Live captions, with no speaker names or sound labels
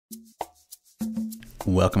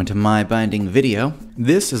Welcome to My Binding video.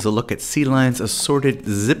 This is a look at CLI-9's assorted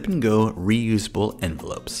zip and go reusable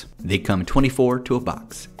envelopes. They come 24 to a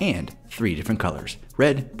box and 3 different colors: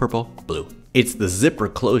 red, purple, blue. It's the zipper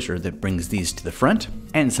closure that brings these to the front,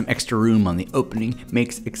 and some extra room on the opening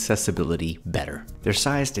makes accessibility better. They're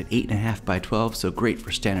sized at 8.5 by 12, so great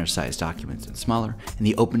for standard size documents and smaller, and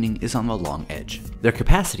the opening is on the long edge. Their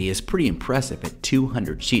capacity is pretty impressive at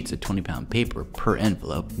 200 sheets of 20-pound paper per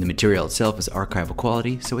envelope. The material itself is archival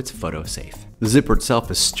quality, so it's photo safe. The zipper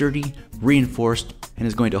itself is sturdy, reinforced, and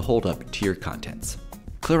is going to hold up to your contents.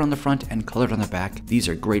 Clear on the front and colored on the back, these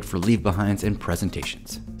are great for leave-behinds and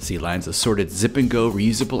presentations. CLI-9's assorted zip and go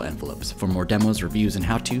reusable envelopes. For more demos, reviews, and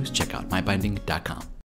how-tos, check out MyBinding.com.